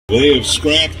They have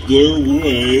scrapped their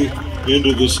way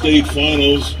into the state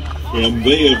finals, and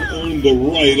they have earned the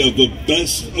right of the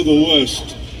best of the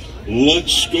West.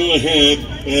 Let's go ahead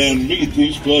and meet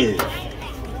these players.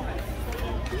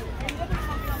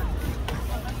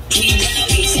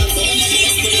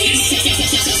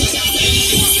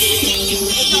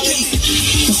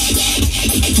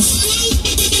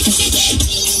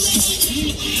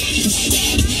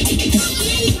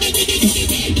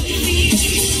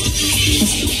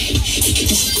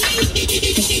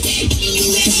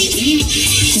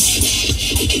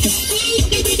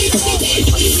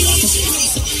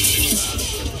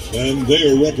 And they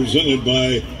are represented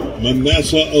by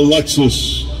Manasseh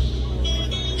Alexis,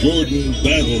 Jordan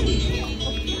Battle,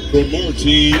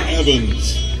 Cromartie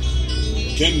Evans,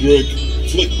 Kendrick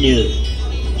Flickner,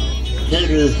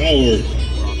 Carter Howard,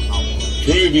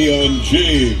 Travion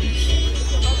James,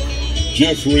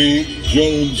 Jeffrey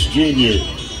Jones Jr.,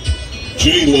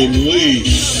 Jalen Lee,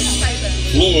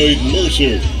 Floyd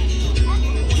Mercer,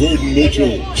 Jordan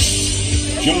Mitchell,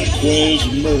 Jonquez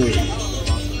Murray,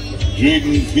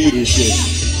 Jaden Peterson,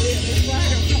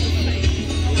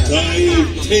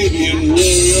 Tavian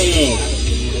Royale,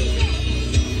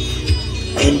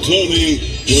 and Tony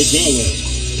Regala,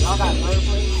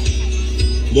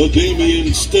 LaDamian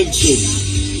Stinson,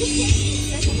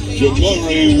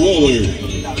 Jamari Waller,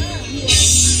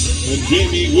 and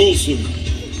Jamie Wilson.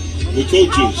 The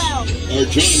coaches are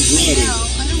John Draddy,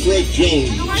 Fred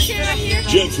Jones,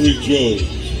 Jeffrey Jones,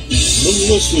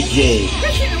 Melissa Jones,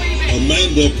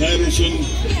 Amanda Patterson,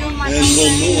 and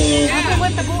Lenora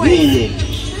Williams.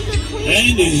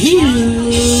 And here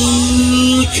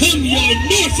come your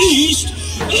Northeast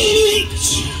Elite!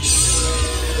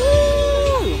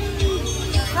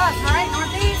 Right,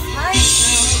 Northeast, right?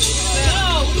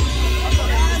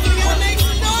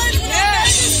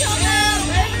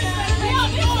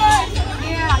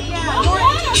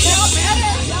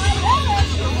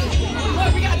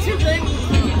 Look, we got two things.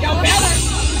 Y'all better.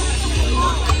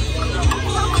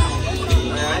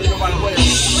 I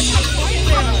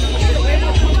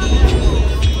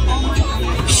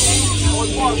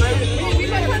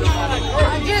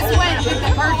just went with the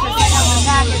purchase. I have the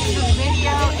package for the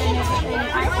video and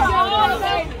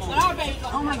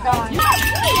oh my God.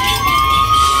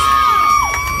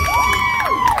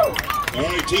 All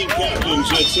right, team captains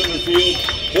at center field.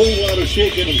 Whole lot of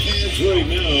shaking of hands right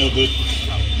now, but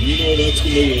you know that's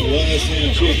going to be the last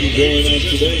handshaking going on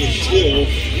today until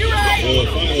the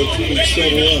final team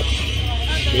settle up.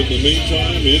 But in the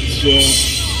meantime, it's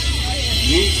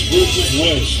East versus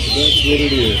West. That's what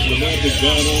it is. Samantha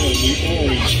Ghana and the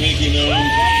Orange taking on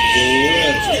the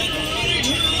Red.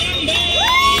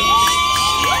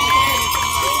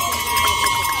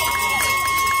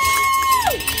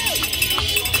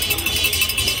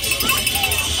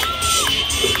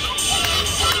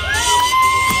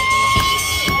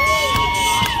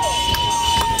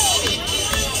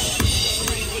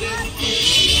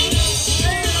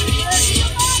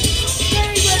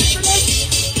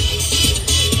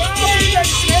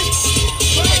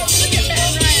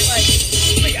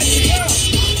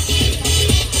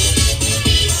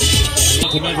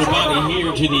 Welcome everybody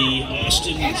here to the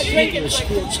Austin Finger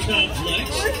Sports Complex.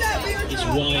 It's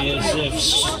YSF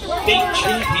State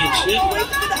Championship.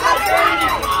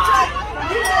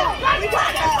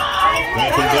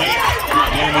 Dropping back,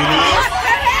 handing off.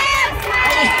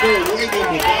 Right in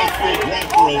the backfield, drop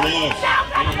for a loss.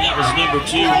 And that was number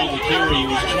 2 on the carry. He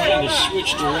was trying to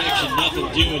switch direction, nothing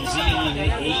doing. Zion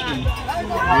 80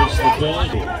 was the ball.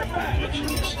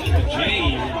 Actually, Stephen J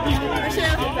would be one of those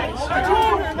guys.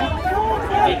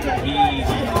 It could be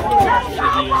for the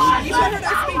elite.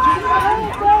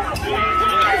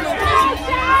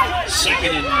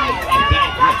 Second and back.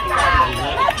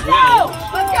 11-12.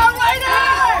 Let's go,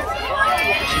 Raiders!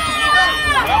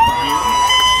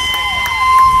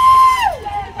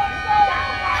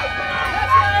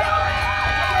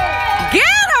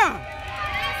 Get him!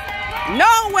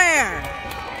 Nowhere!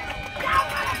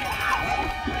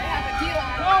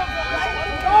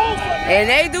 And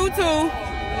they do too.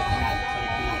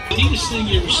 The neatest thing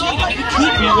you ever seen, it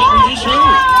could be what we just heard.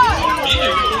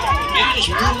 Yeah, just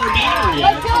one more battery.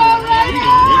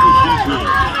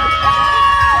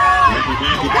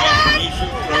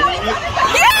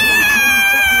 Yeah!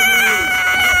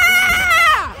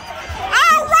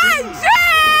 All right,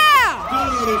 yeah!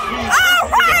 All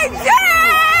right, yeah!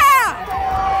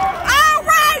 All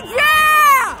right,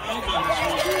 yeah!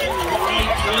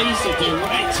 Right place at the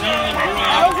right time.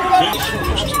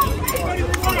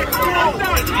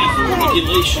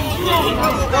 Regulation play.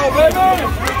 Go, baby!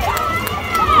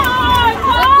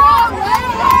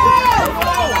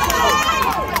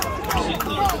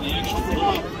 That's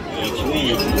right.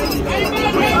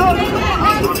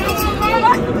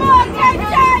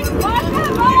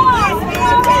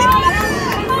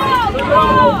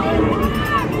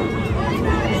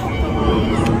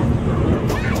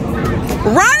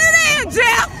 Run it in,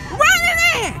 Jeff! Run it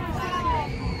in!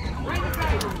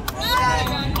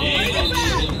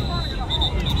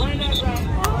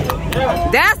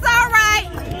 That's all right.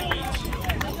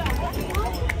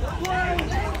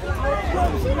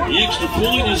 The extra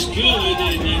point is good,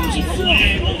 and there was a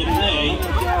flag on the play.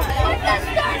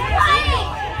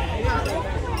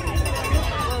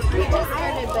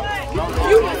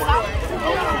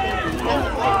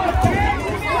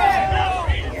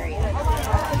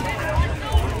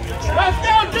 Let's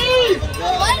go, D!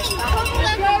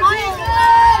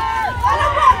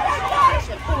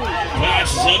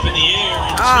 Pass is up in the air.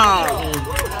 Oh.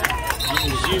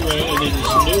 Number 0, and it is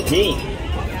no good.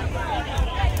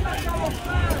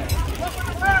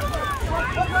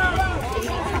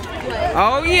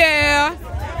 Oh, yeah.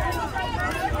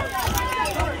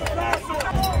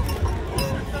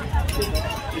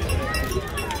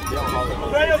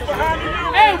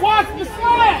 Hey, watch the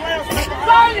sled!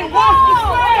 Zion, watch the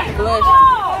sled!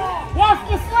 Watch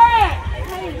the sled!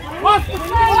 Watch the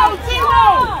sled on 0!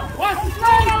 Watch the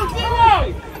sled on 0!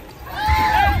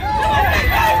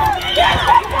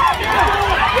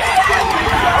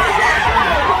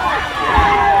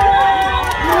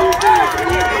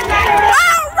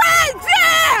 All right,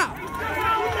 Jeff!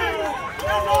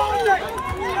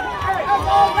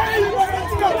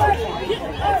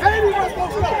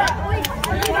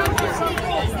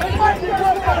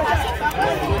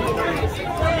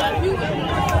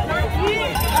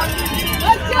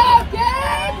 Let's go,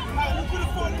 kid!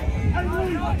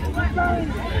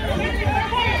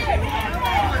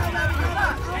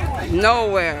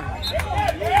 Nowhere.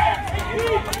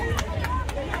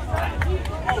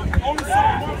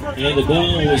 And the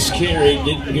ball was carried,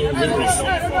 didn't go very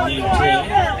far from the play.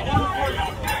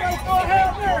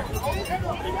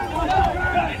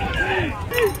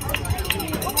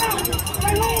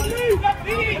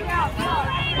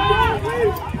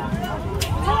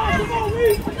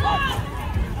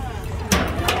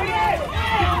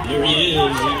 There he is. He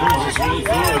moves his way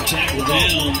forward, tackle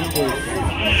down. Number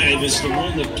 5 is the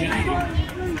one that got him.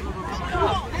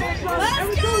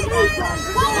 Let's go,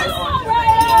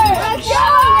 Let's go!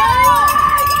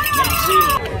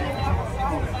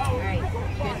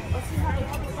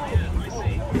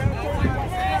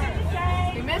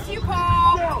 We miss you,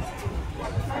 Paul.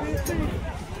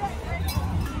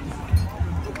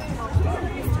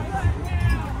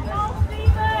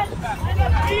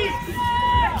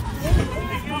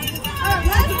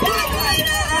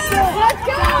 Let's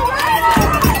go!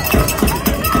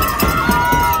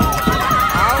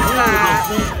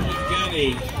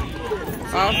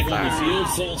 Flag on the field,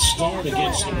 false start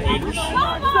against the Raiders. Let's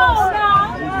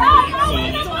go,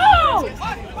 Raiders!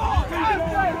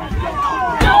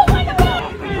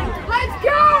 Let's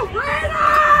go,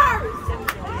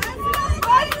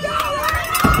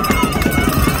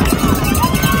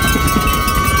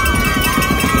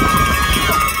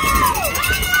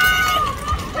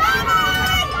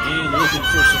 And looking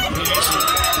for some passing.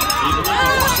 He's looking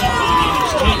for somebody, and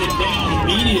he's taken down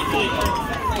immediately.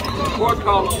 What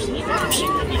call? Just a little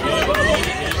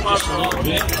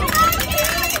bit.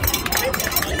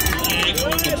 Flag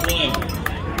on the play.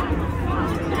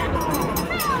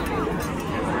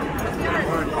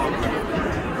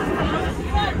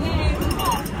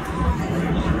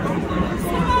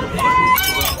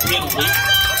 Penalty.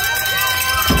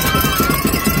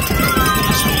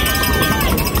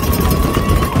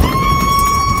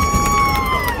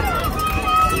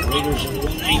 The Raiders are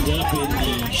lined up in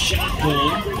the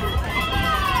shotgun.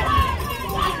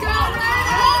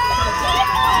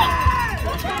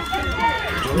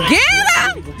 Get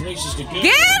him!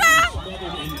 Get him!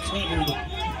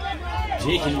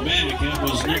 Taken back. That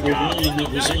was number 1 that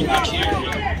was on the carry.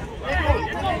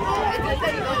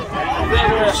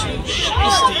 Raiders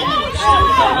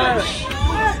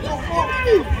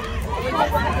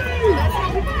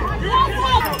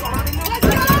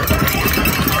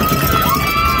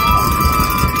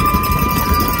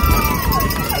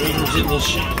in the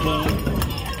shotgun.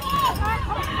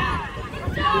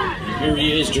 Here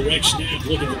he is, direct snap,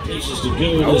 looking for places to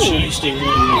go. The Shiesty one,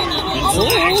 and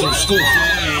flags are still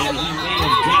flying. He may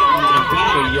have gotten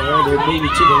about a yard or maybe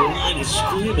to the line of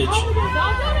scrimmage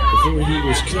before he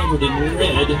was covered in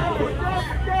red.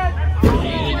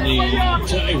 And the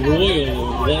Ty Royal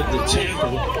led the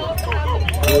tackle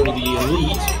for the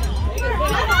Elite.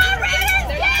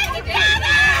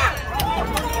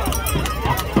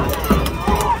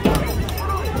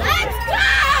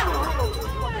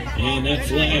 and that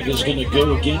flag is going to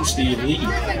go against the elite.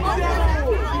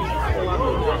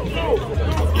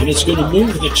 And it's going to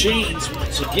move the chains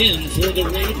once again for the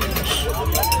Raiders.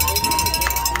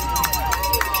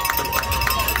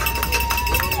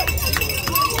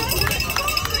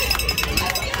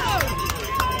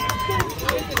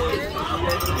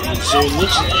 And so it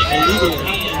looks like illegal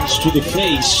hands to the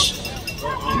face.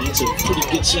 And that's a pretty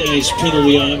good-sized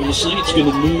penalty, obviously. It's going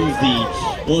to move the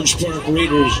Orange Park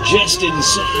Raiders just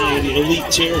inside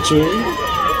elite territory.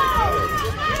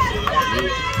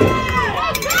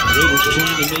 Raiders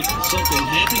trying to make something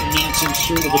happen, not some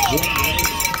sort of a drive.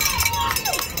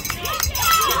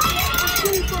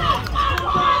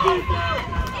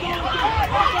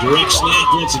 Direct snap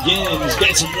once again. He's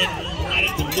got some run right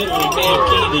at the middle. He may have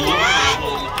gained a yard.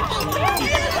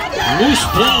 Loose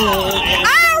ball. And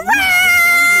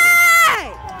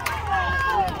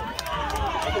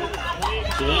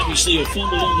so obviously a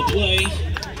fumble on the play.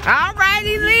 All right,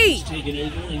 elite. Taking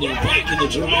over, and they're back in the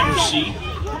driver's seat.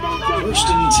 1st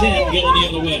and 10 going the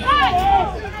other way.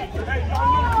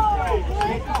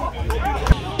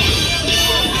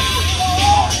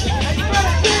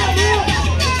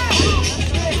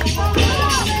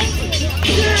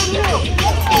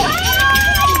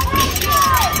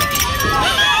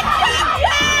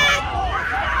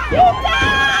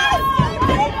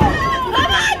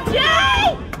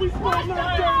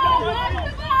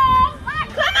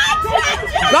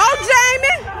 Go,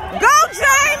 Jamie! Go,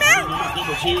 Jamie!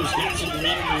 Number 2's got some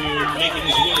running, making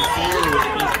his way forward.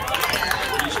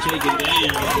 He's taken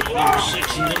down. Number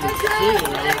 6 and number 4.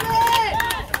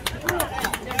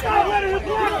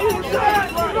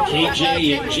 KJ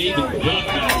and Jaden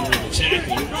Buckner are the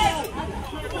tacklers.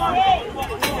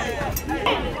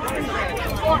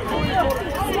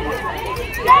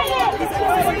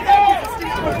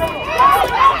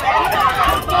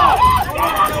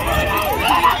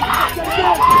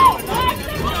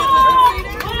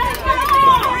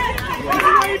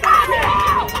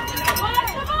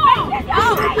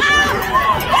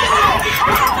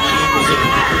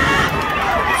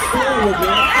 Forward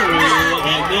lateral,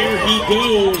 and there he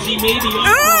goes. He may be on.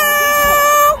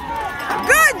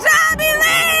 Good job,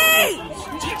 elite!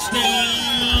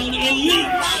 Touchdown,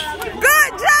 elite!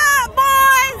 Good job,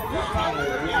 boys!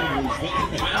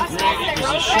 It was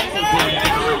a shuffle play.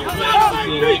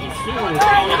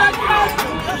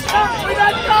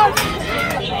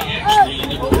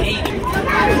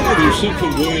 There's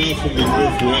something going on from the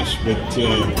northwest, but it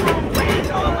doesn't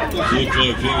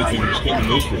look like anything is coming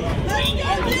this way.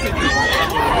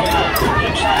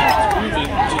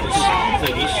 Moving to the south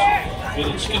of us, but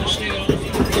it's going to stay off.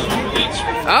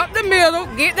 Up the middle,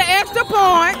 get the extra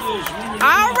point.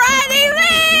 All right,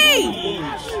 elite!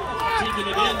 Taking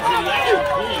it in for the extra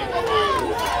point.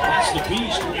 That's the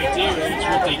beast right there. That's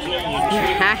what they call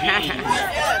him.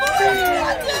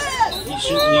 He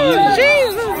certainly is.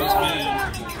 Jesus!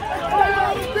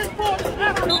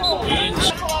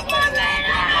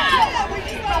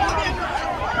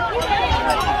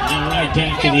 Now right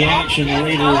back to the action. The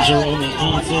Raiders are on the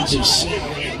offensive set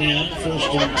right now.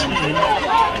 1st and 10.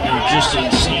 They're just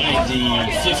inside the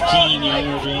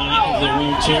 15-yard line of their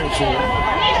own territory.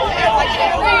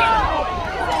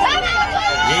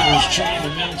 Raiders trying to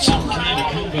mount some kind of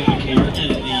comeback here. And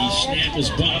the snap is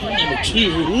bottom. Number 2.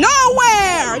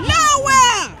 Nowhere!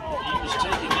 Nowhere! He was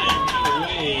taken down right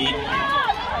away.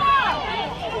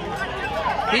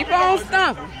 Keep on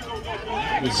stumping.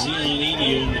 With Zion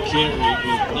Edio in the carry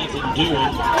with nothing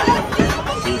doing.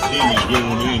 13 is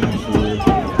going in for the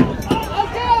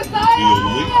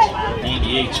elite.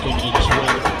 98's coming in as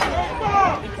well.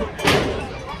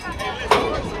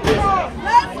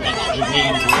 That's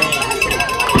Jermaine Brown.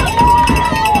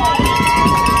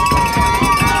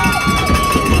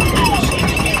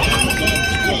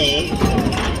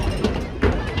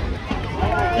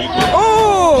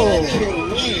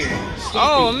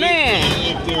 Oh, man.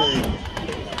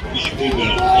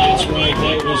 That's right,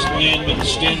 that was Landon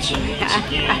Stinson. Once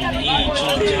again, he jumped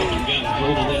up and got a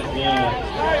hold of that ball.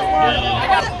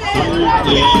 Third and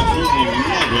 11.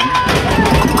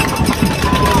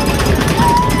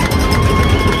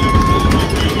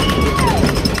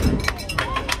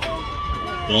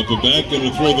 Drop it back,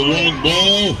 gonna throw the wrong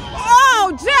ball. Oh,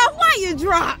 Jeff, why you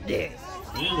dropped it?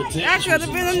 Well, That could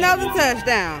have been another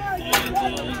touchdown.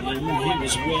 And he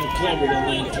was well covered on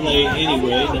that play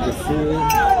anyway. Number 4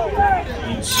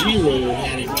 and 0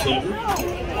 had him covered.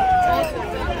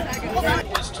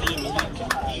 This time he can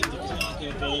beat the clock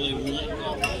up all they want.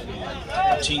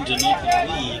 13-0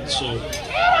 lead, so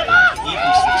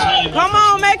evens the time. Come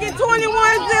on, make it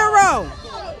 21-0.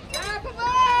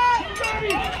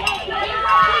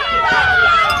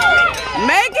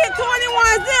 Make it 21-0.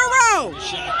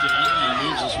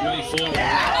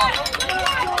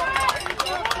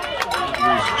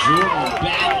 Jordan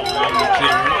Battle on the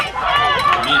carry.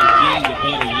 He may have gained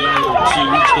about a yard or two.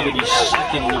 He's going to be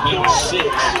second and about 6.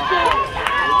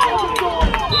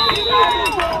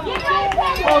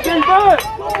 Oh, defense!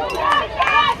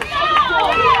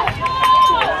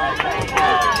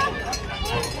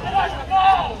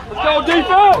 Let's go,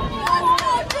 defense!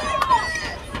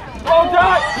 Go,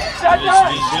 Jack! Jack!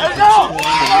 Let's go!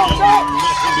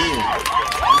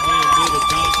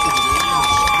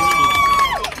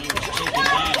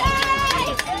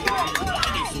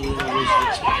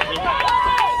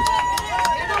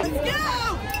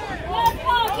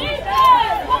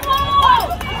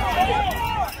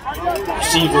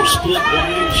 Receiver split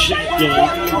wide, shotgun.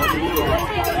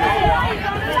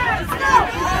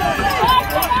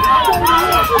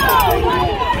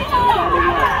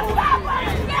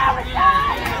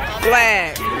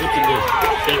 Flag.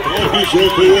 Oh, he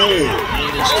broke away.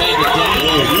 And it's taken down.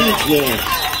 Oh, huge loss.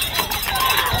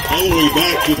 All the way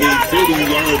back to the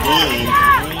 30-yard line.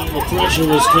 Well, the pressure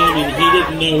was coming. He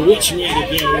didn't know which way to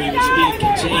go. He was being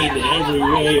contained every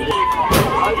way.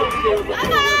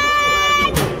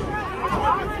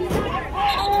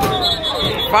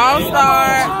 Ball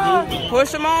start.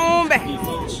 Push him on back.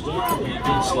 Against the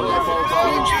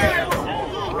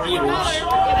Raiders.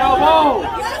 Oh,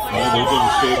 they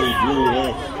didn't say they drew it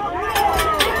off.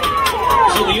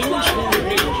 So the Orange County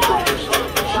Raiders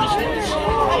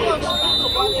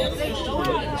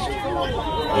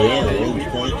They are. Orange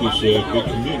Park is a good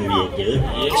community up there.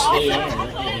 yes, they are. I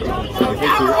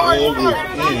think they're all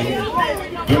within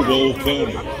Duval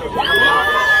County.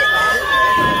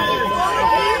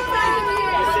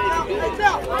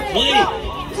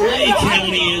 Clay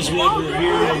County is what we're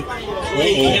hearing.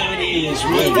 Clay County is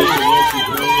what we're hearing.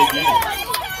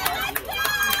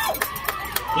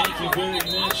 Thank you very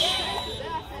much.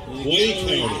 Clay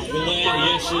County. Glad,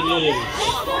 yes it is.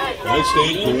 I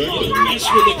stand corrected. Don't mess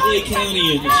with the Clay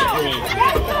Countyans, Greg.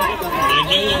 I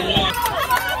know it won't.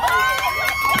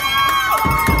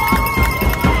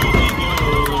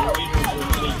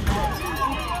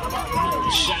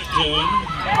 Shotgun.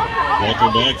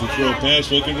 Welcome back to throw a pass,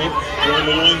 looking up, throwing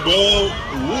the long ball,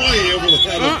 way over the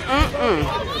head of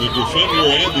the defender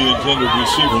and the intended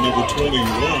receiver, number 21.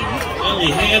 Well, he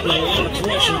had a lot of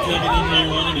pressure coming in there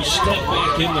on him. He stepped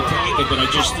back in the pocket, but I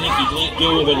just think he let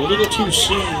go of it a little too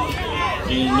soon,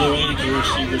 and no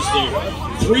accuracy was there.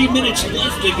 3 minutes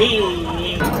left to go.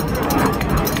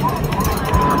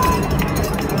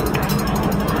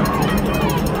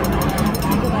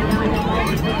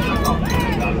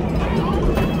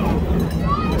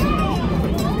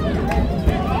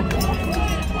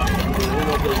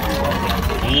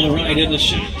 All right, in the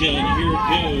shotgun, here it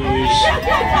goes.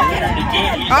 Where to go?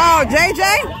 Oh, JJ?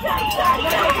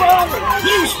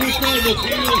 Loose before the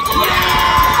field.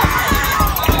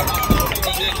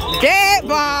 Dead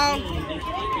ball.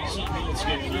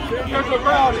 There's a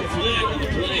rowdy.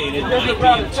 There's a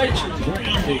rowdy.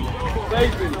 Grounding. They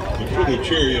put a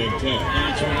cherry on top.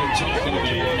 That's what I'm talking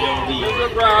about. Now the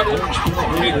There's a rowdy. Orange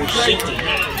Raiders sent the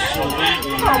house on that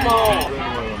one. Come on.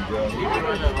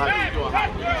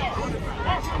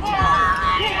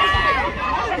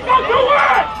 All Go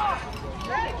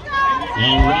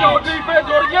right. defense,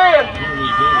 do it again. Here we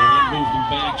go. That moved them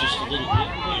back just a little bit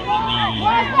there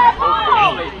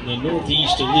in the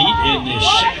Northeast Elite in this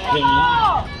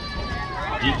shotgun.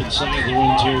 Deep inside their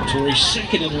own territory.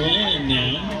 Second and long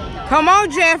now. Come on,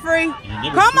 Jeffrey.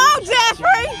 Come on,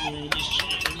 Jeffrey. He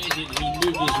moved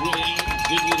his way out.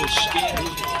 Good little skate.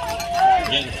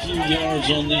 Got a few yards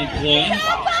on that play.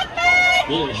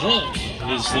 Little Hulk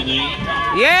is the name.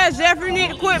 Yeah, Jeffrey need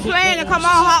to quit playing and come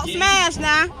on, Hawk Smash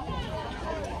now.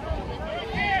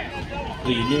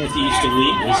 The Northeast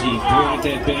Elite as he brought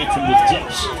that back from the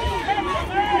depths.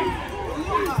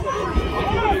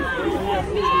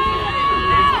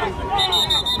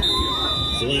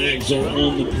 Flags are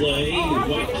on the play.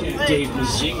 Whitecap Dave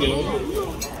Mazingo.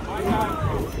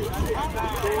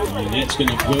 And that's going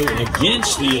to go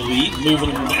against the Elite,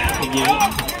 moving them back again.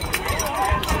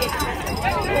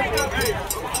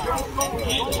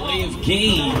 And play of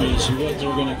game is what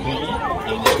they're going to call it.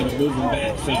 And it's going to move them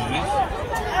back 5.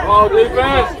 Oh,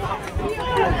 defense.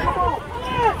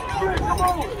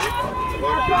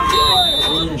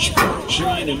 Orange Park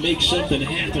trying to make something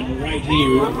happen right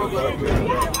here.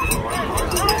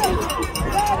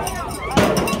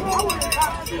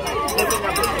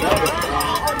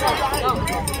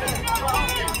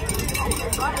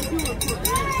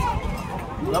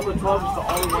 Number 12 is the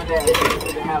only one that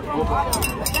didn't have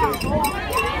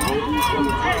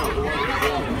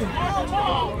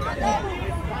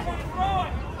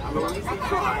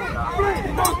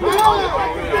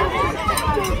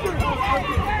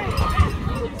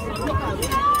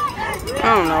I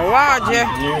don't know why, Jeff.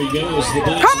 There he goes.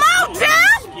 Come on,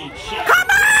 Jeff! Come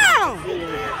on!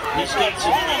 He's got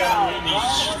some power and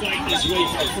he's fighting his way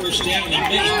for the first down. He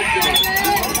may have it.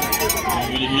 I'm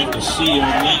going to have to see on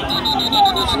that one.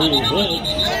 That was a little hook.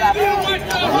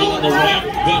 Running the rock,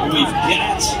 but we've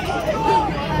got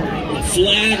a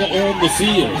flag on the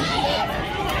field.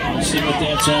 Let's see what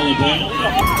that's all about.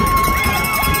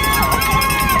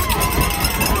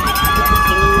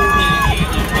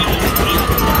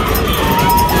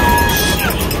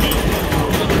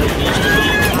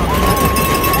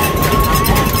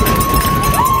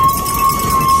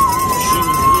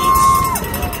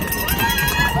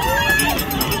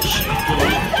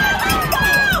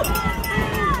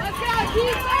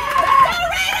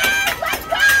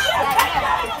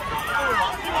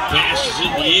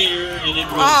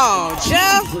 Oh,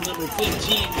 Jeff. For number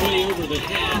 15, way over the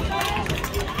head.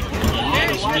 And that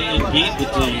was man beat,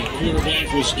 but the quarterback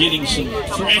was getting some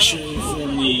pressure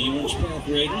from the Orange Park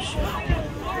Raiders.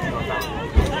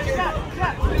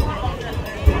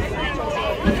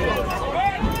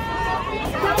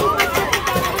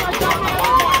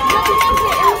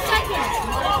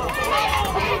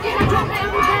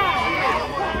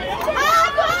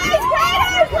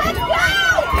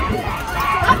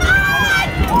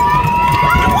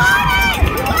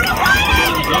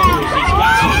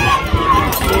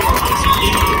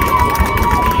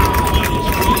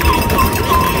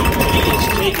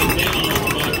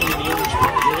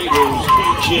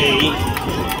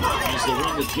 He's the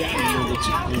one that got him with the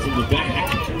tackle from the back.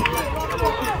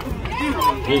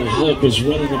 Little Hulk is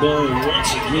running the ball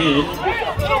once again.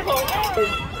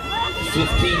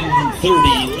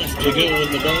 15:30 left to go in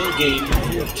the ball game.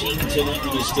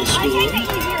 14-0 is the score.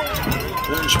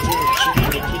 Orange Park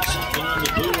trying to put something on the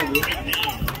board right now.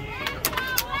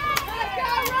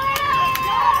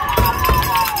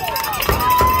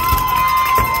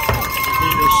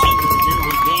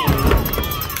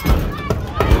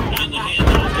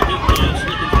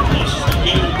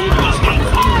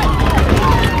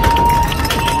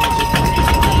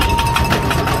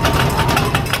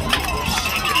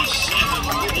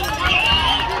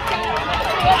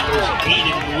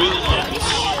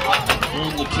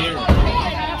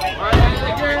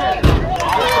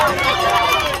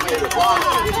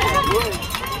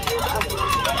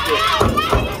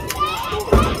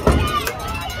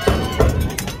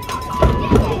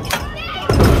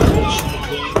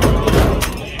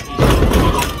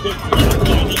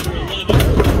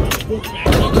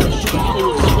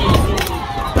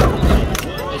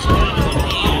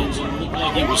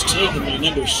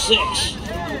 Number 6,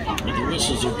 but the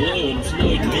whistles are blowing.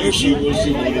 Floyd Mercer was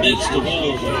in the midst of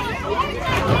all of that.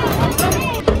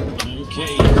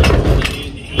 Okay,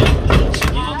 once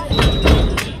again,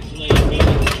 that play made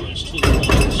just to the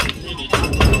line of scrimmage.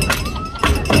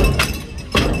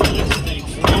 Let's thank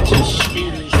Frances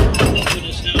Spears for helping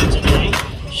us out tonight.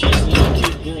 She's the little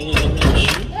cute girl in the red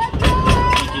shirt.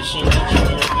 Thank you so much for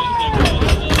everybody. Everybody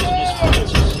loves Miss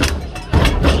Frances.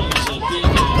 She's a big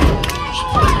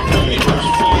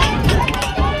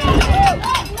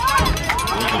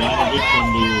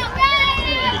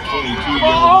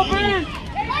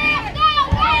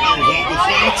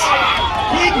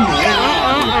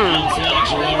flags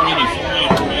are already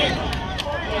flying, Greg.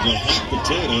 The hot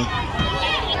potato.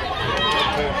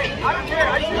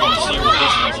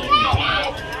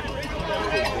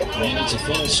 And it's a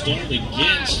false start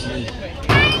against the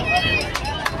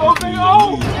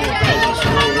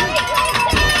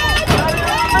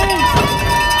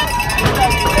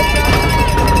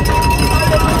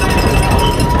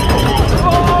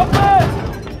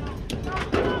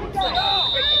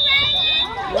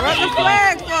What the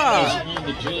flag for? on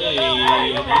the play.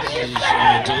 This is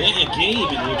delay a game,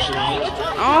 it looks like.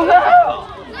 Oh.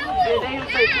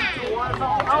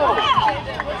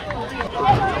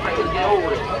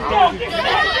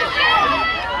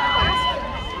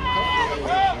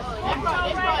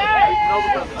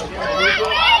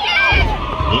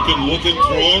 Looking,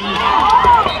 throwing. He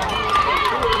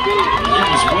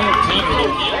was well covered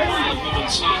on that. We've been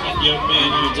seeing that young man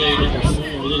all day, number 4,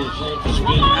 Little Hulk, has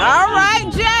been. All right,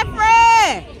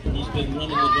 Jeffrey. He's been running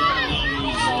the ball, now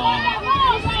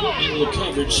he's in the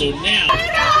coverage, so now.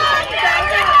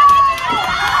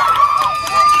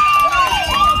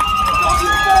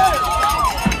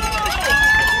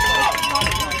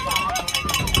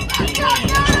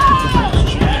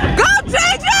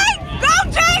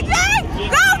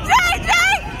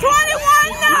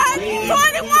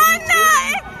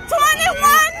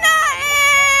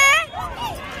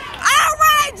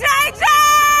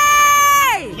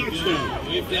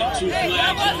 Two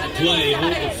flags on the play.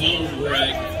 Hold the phone,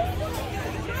 Greg.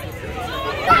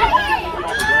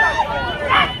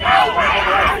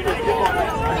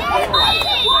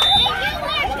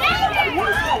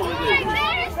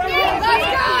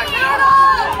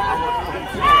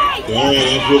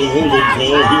 for the holding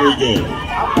call. Here we go.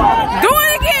 Do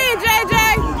it again, JJ.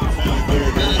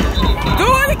 Do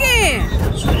it again.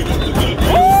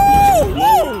 Woo!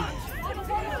 Woo!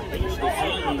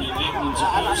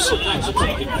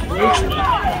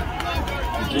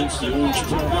 Against the Orange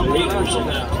Park Raiders on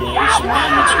that play, so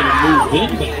now it's going to move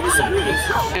them back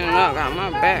 5. And look, got my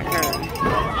back hurt.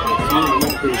 Field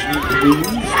workers need to move.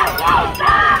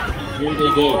 Here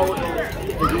they go.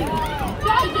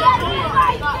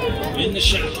 In the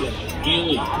shotgun,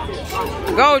 Elite.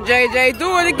 Go, JJ. Do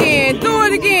it again. Do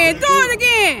it again. Do it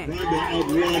again. Trying to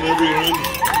outrun everyone.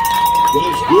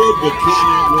 That's good, but can't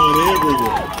outrun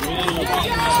everyone.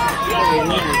 Well,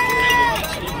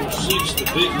 number 6, the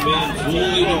big man,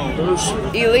 Floyd Mercer.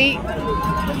 Elite.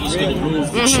 He's going to move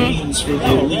the chains for the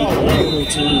Elite one more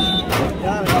time.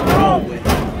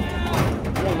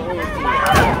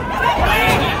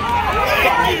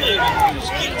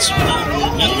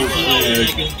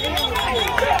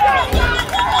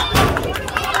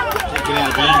 Taken out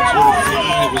of bounds. Number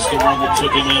 5 is the one that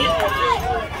took him out.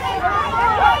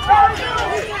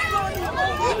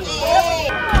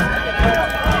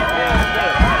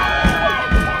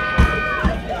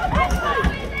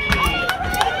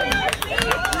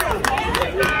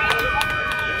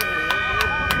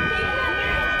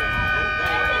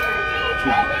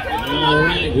 All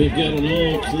right, we've got an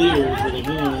all clear for the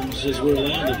Horns as we're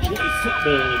allowed to play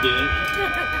football again.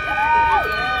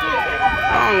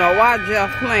 I don't know why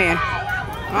Jeff playing.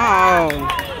 Oh.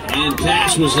 And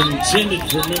pass was intended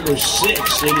for number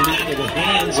 6, in and out of the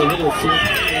hands. Another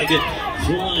flag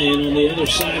flying on the other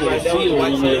side of the field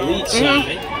on the Elite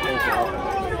side.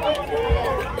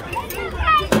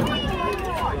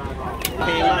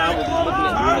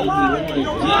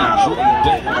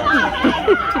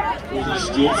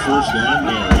 Still first down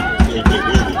now. Okay,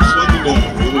 second down.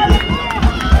 Here we go.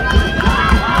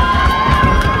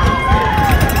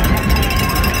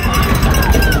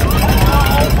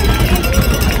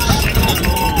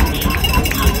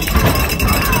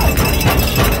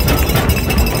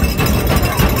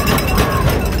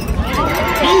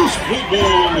 Loose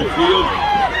football on the field.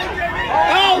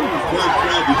 Oh! Quite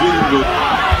tried to get him to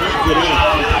pick it up.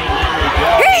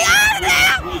 He out of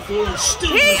there!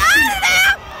 He out of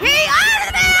there! He out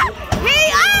of there! He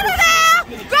out of there!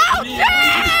 Go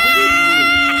Jam!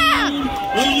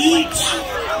 Elite!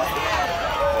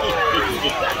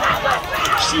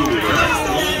 See what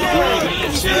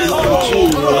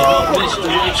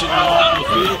Misdirection on the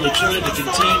field. They're trying to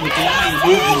contain the guy. He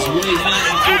moved his way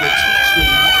out for the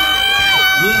touchdown.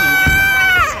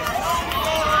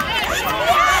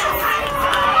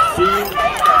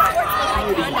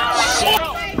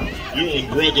 You're in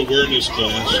drug awareness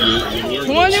class. You learn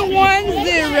 21-0.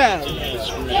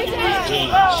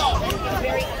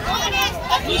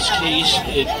 In this case,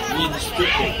 it wins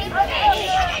football.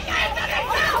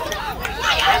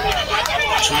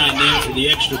 Trying now for the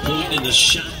extra point in the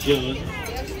shotgun.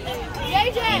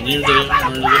 And there they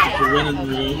are, looking for running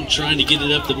room, trying to get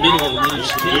it up the middle, and then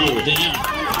it's taken down.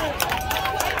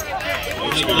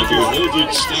 It's going to be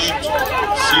holded, stopped,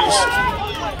 ceased,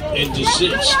 and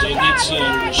desist. And that's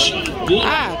Rashad Bill.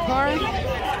 Corey.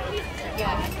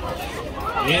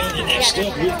 And the next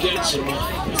up, we've got some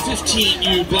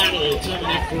 15U battle coming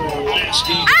up for our last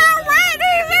game.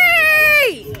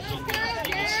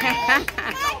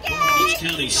 Beach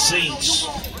County Saints.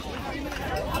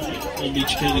 Palm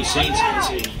Beach County Saints has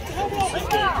a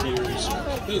football player as a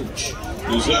coach.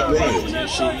 Is that right? Yes,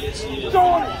 she is.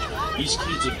 These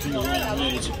kids have come a long way.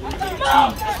 It's a great team.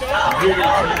 And here they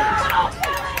come.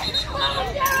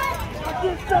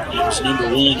 It's number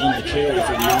 1 on the carry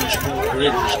for the Orange Park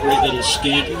Raiders. Great little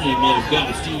scamper. He may have got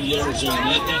a few yards on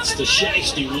that. That's the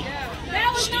Shiesty one,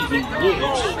 Stephen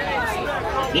Woods.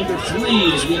 Number 3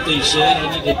 is what they said. I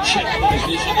need to check my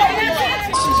vision.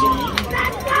 This is on.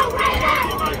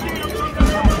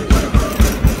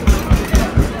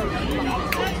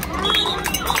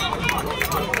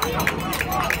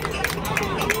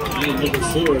 And number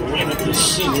 4, right up the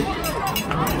center,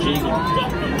 Jacob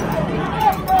Butler.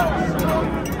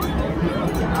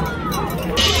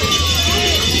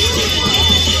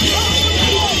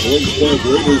 Orange Park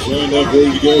Raiders lined up,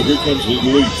 ready to go. Here comes the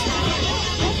Elite.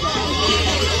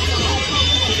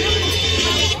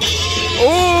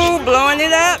 Ooh, blowing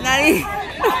it up. Not even.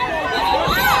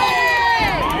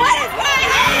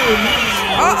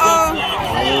 Uh-oh.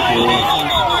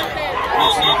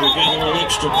 Looks like we've got a little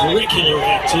extracurricular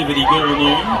activity going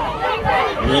on.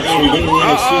 Well, we don't want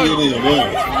to see any of that.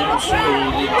 I'm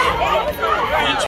sure